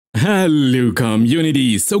Hello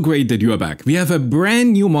community, so great that you are back. We have a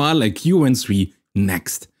brand new model, a Qwen3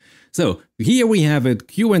 Next. So here we have it,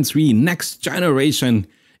 Qwen3 Next Generation.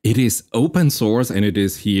 It is open source and it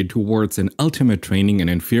is here towards an ultimate training and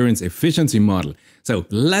inference efficiency model. So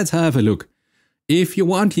let's have a look. If you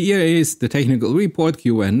want, here is the technical report.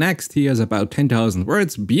 Qwen Next here is about 10,000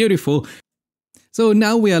 words, beautiful. So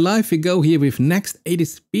now we are live, we go here with Next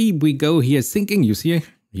A3B, we go here syncing, you see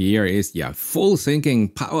here is full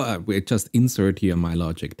syncing power. We just insert here my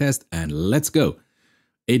logic test and let's go.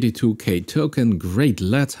 82K token, great.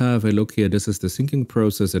 Let's have a look here. This is the syncing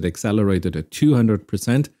process. It accelerated at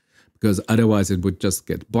 200% because otherwise it would just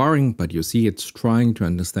get boring. But you see it's trying to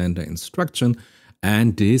understand the instruction.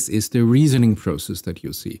 And this is the reasoning process that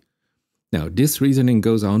you see. Now this reasoning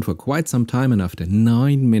goes on for quite some time. And after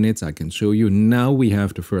 9 minutes, I can show you. Now we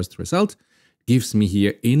have the first result. Gives me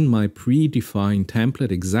here in my predefined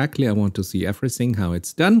template exactly I want to see everything, how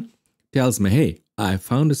it's done. Tells me, hey, I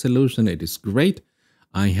found a solution. It is great.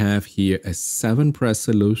 I have here a 7-press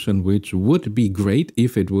solution, which would be great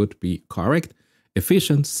if it would be correct.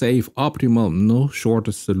 Efficient, safe, optimal, no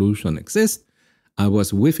shortest solution exists. I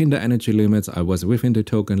was within the energy limits. I was within the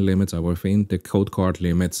token limits. I was within the code card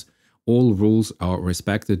limits. All rules are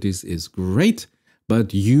respected. This is great.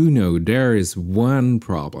 But you know, there is one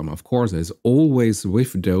problem. Of course, as always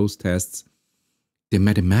with those tests, the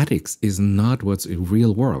mathematics is not what's in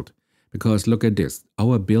real world. Because look at this,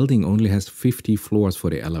 our building only has 50 floors for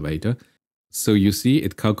the elevator. So you see,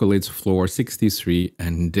 it calculates floor 63,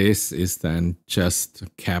 and this is then just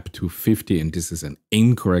capped to 50, and this is an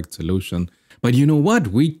incorrect solution. But you know what?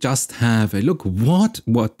 We just have a look what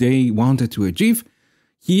they wanted to achieve.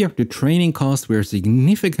 Here, the training costs were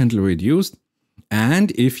significantly reduced.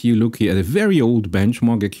 And if you look here at a very old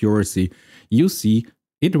benchmark accuracy, you see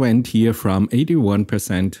it went here from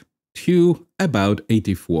 81% to about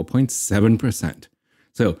 84.7%.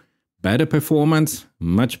 So better performance,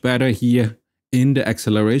 much better here in the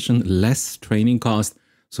acceleration, less training cost.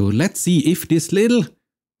 So let's see if this little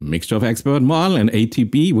mixture of expert model and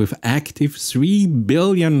A3B with active 3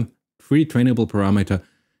 billion free trainable parameter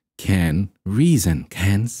can reason,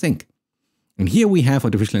 can think. And here we have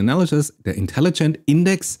artificial analysis, the intelligent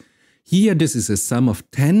index. Here, this is a sum of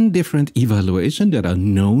 10 different evaluations that are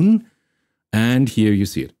known. And here you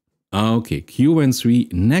see it. Okay,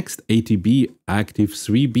 Qwen3 Next A3B Active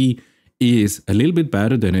 3B is a little bit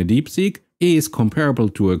better than a DeepSeek, is comparable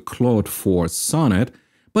to a Claude 4 Sonnet,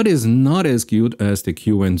 but is not as good as the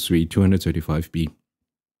Qwen3 235B.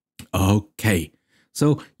 Okay,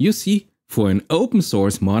 so you see, for an open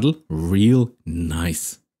source model, real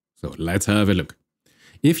nice. So let's have a look.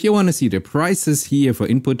 If you want to see the prices here for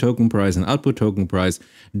input token price and output token price,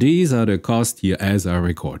 these are the costs here as I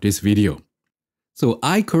record this video. So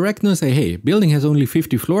I correct now say, hey, building has only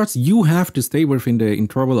 50 floors. You have to stay within the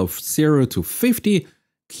interval of 0 to 50.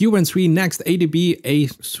 Qwen3 Next A3B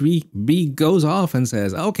A3B goes off and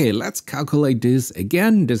says, okay, let's calculate this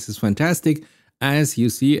again. This is fantastic. As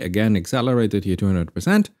you see, again, accelerated here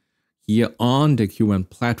 200%. Here on the Qwen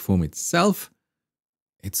platform itself,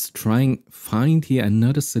 it's trying find here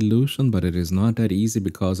another solution, but it is not that easy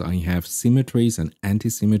because I have symmetries and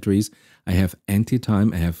anti-symmetries. I have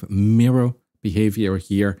anti-time, I have mirror behavior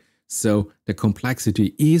here. So the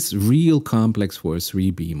complexity is real complex for a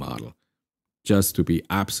 3B model, just to be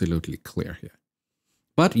absolutely clear here.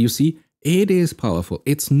 But you see, it is powerful.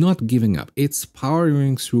 It's not giving up. It's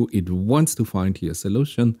powering through. It wants to find here a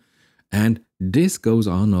solution. And this goes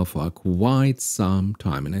on now for quite some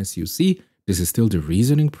time. And as you see, this is still the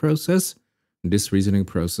reasoning process. This reasoning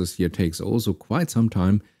process here takes also quite some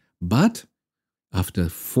time. But after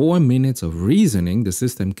 4 minutes of reasoning, the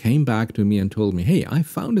system came back to me and told me, hey, I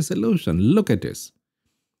found a solution. Look at this.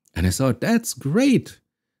 And I thought, that's great.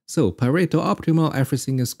 So Pareto optimal,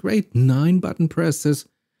 everything is great. 9 button presses.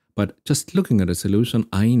 But just looking at a solution,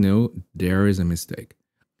 I know there is a mistake.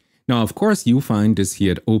 Now, of course, you find this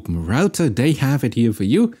here at Open Router. They have it here for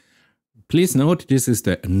you. Please note, this is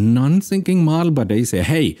the non-syncing model, but they say,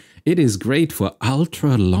 hey, it is great for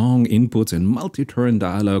ultra-long inputs and multi-turn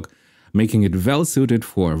dialogue, making it well-suited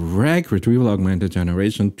for RAG, retrieval augmented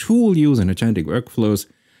generation, tool use, and agentic workflows.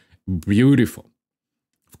 Beautiful.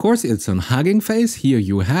 Of course, it's on Hugging Face. Here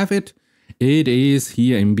you have it. It is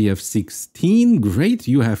here in BF16. Great.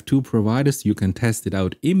 You have 2 providers. You can test it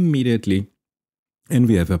out immediately. And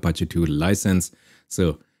we have a Apache 2 license.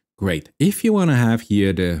 So great. If you want to have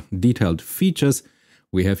here the detailed features,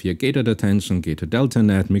 we have here gated attention, gated delta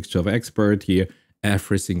net, mixture of expert here,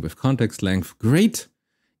 everything with context length. Great.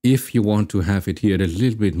 If you want to have it here a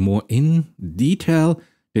little bit more in detail,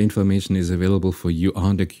 The information is available for you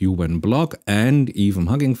on the Qwen blog, and even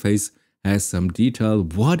Hugging Face has some detail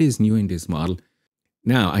what is new in this model.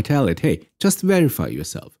 Now I tell it, hey, just verify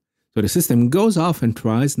yourself. So the system goes off and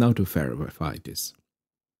tries now to verify this.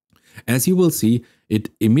 As you will see, it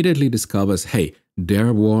immediately discovers, hey,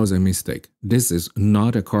 there was a mistake. This is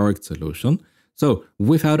not a correct solution. So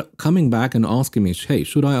without coming back and asking me, hey,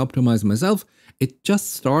 should I optimize myself? It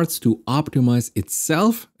just starts to optimize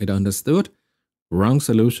itself. It understood. Wrong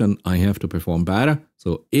solution, I have to perform better.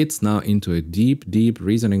 So it's now into a deep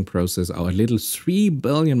reasoning process, our little 3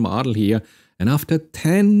 billion model here. And after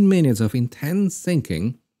 10 minutes of intense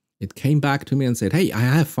thinking, it came back to me and said, hey, I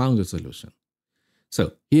have found a solution.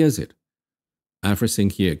 So here's it. Everything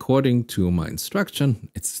here according to my instruction.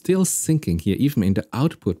 It's still thinking here, even in the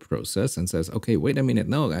output process, and says, okay, wait a minute,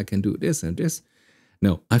 no, I can do this and this.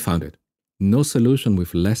 No, I found it. No solution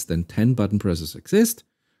with less than 10 button presses exists.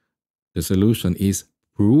 The solution is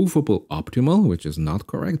provable optimal, which is not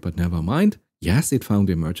correct, but never mind. Yes, it found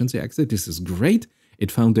the emergency exit. This is great.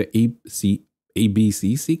 It found the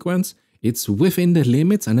ABC sequence. It's within the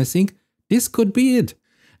limits, and I think this could be it.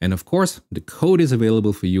 And of course, the code is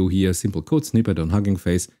available for you here, simple code snippet on Hugging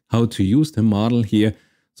Face, how to use the model here.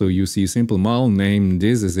 So you see simple model name,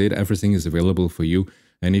 this is it, everything is available for you.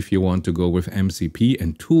 And if you want to go with MCP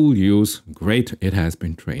and tool use, great, it has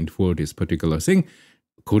been trained for this particular thing.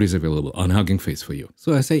 Code is available on Hugging Face for you.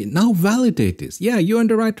 So I say, now validate this. Yeah, you're on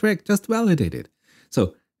the right track, just validate it.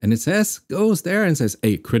 So, and it says, goes there and says,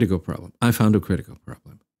 a critical problem. I found a critical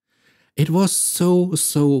problem. It was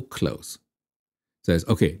so close. Says,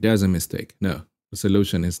 okay, there's a mistake. No, the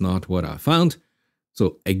solution is not what I found.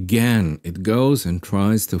 So again, it goes and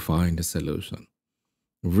tries to find a solution.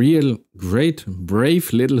 Real great,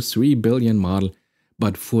 brave little 3 billion model.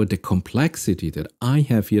 But for the complexity that I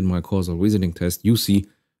have here in my causal reasoning test, you see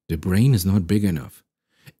the brain is not big enough.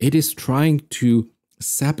 It is trying to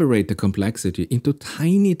separate the complexity into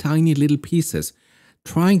tiny little pieces,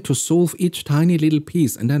 trying to solve each tiny little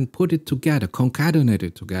piece and then put it together, concatenate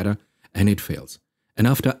it together, and it fails. And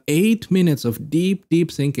after 8 minutes of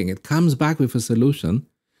deep thinking, it comes back with a solution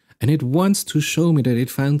and it wants to show me that it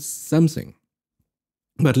found something.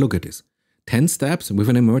 But look at this. 10 steps with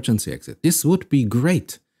an emergency exit. This would be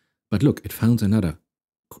great. But look, it found another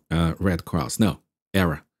red cross. No,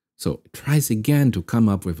 error. So it tries again to come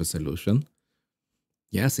up with a solution.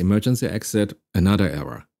 Yes, emergency exit, another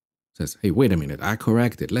error. Says, hey, wait a minute, I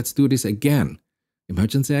corrected. Let's do this again.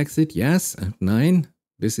 Emergency exit, yes, 9.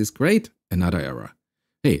 This is great. Another error.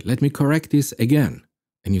 Hey, let me correct this again.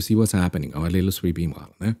 And you see what's happening, our little A3B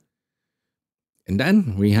model. Eh? And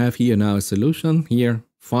then we have here now a solution here.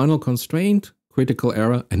 Final constraint, critical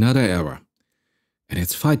error, another error. And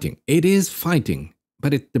it's fighting. It is fighting.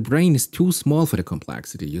 But the brain is too small for the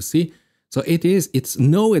complexity, you see? So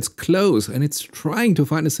it's close and it's trying to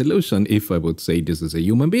find a solution, if I would say this is a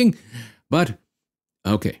human being. But,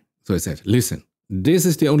 okay, so it said, listen, this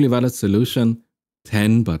is the only valid solution,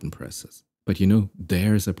 10 button presses. But you know,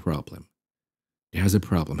 there's a problem. There's a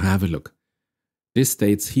problem. Have a look. This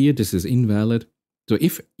states here, this is invalid. So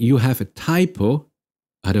if you have a typo,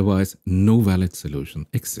 otherwise no valid solution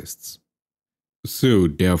exists. So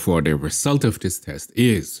therefore, the result of this test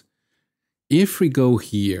is, if we go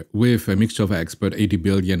here with a mixture of expert 80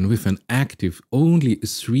 billion with an active only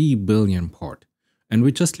 3 billion part, and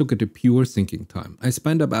we just look at the pure thinking time, I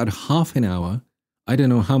spent about half an hour, I don't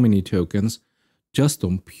know how many tokens, just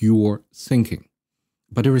on pure thinking.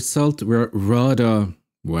 But the results were rather,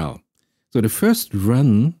 well. So the first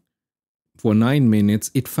run, for 9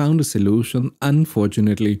 minutes, it found a solution.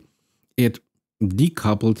 Unfortunately, it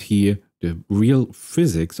decoupled here the real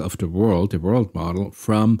physics of the world model,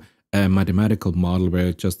 from a mathematical model where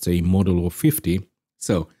it just say modulo 50.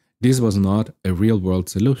 So this was not a real world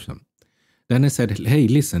solution. Then I said, hey,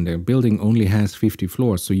 listen, the building only has 50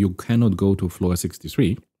 floors, so you cannot go to floor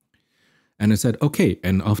 63. And I said, okay.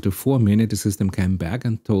 And after 4 minutes, the system came back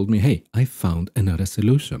and told me, hey, I found another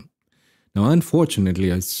solution. Now,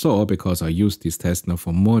 unfortunately, I saw, because I used this test now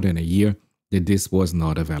for more than a year, that this was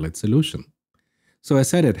not a valid solution. So I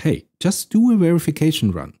said, hey, just do a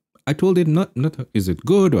verification run. I told it not is it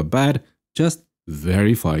good or bad, just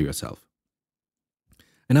verify yourself.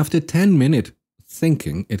 And after 10 minutes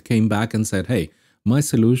thinking, it came back and said, hey, my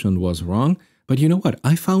solution was wrong, but you know what?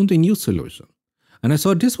 I found a new solution. And I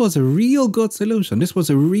thought this was a real good solution. This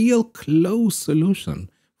was a real close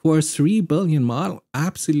solution for a 3 billion model.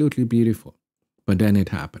 Absolutely beautiful. But then it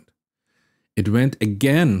happened. It went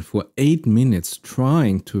again for 8 minutes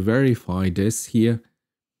trying to verify this here.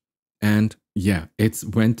 And yeah, it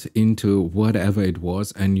went into whatever it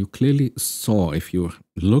was. And you clearly saw, if you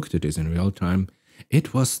looked at this in real time,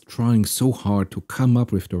 It was trying so hard to come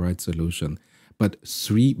up with the right solution, but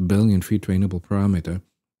 3 billion free trainable parameter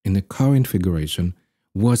in the current configuration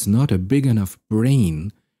was not a big enough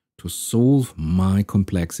brain to solve my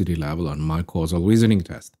complexity level on my causal reasoning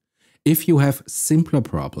test. If you have simpler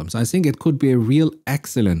problems, I think it could be a real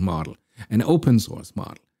excellent model, an open source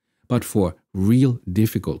model. But for real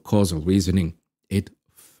difficult causal reasoning, it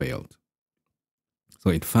failed. So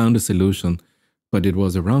it found a solution, but it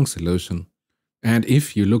was a wrong solution. And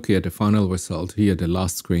if you look at the final result here, the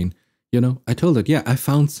last screen, I told it, yeah, I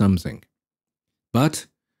found something. But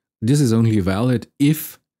this is only valid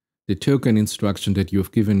if the token instruction that you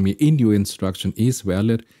have given me in your instruction is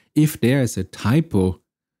valid. If there is a typo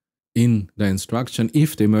in the instruction,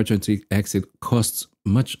 if the emergency exit costs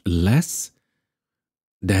much less,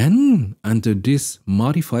 then under this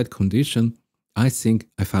modified condition, I think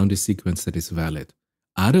I found a sequence that is valid.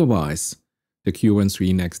 Otherwise, the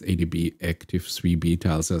Qwen3 next A3B active 3B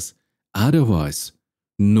tells us, otherwise,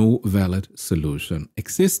 no valid solution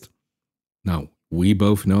exists. Now, we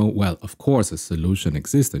both know, well, of course, a solution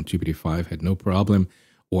exists, and GPT-5 had no problem,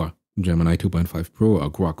 or Gemini 2.5 Pro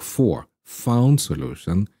or Grok 4 found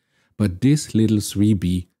solution, but this little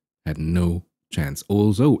 3B had no chance,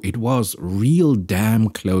 although it was real damn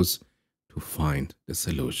close to find the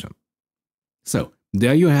solution. So,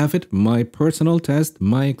 there you have it, my personal test,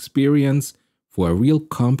 my experience for a real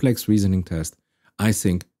complex reasoning test. I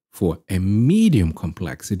think for a medium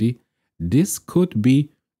complexity, this could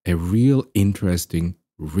be a real interesting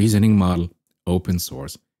reasoning model, open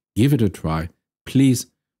source. Give it a try. Please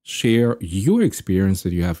share your experience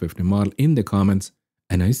that you have with the model in the comments,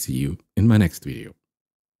 and I see you in my next video.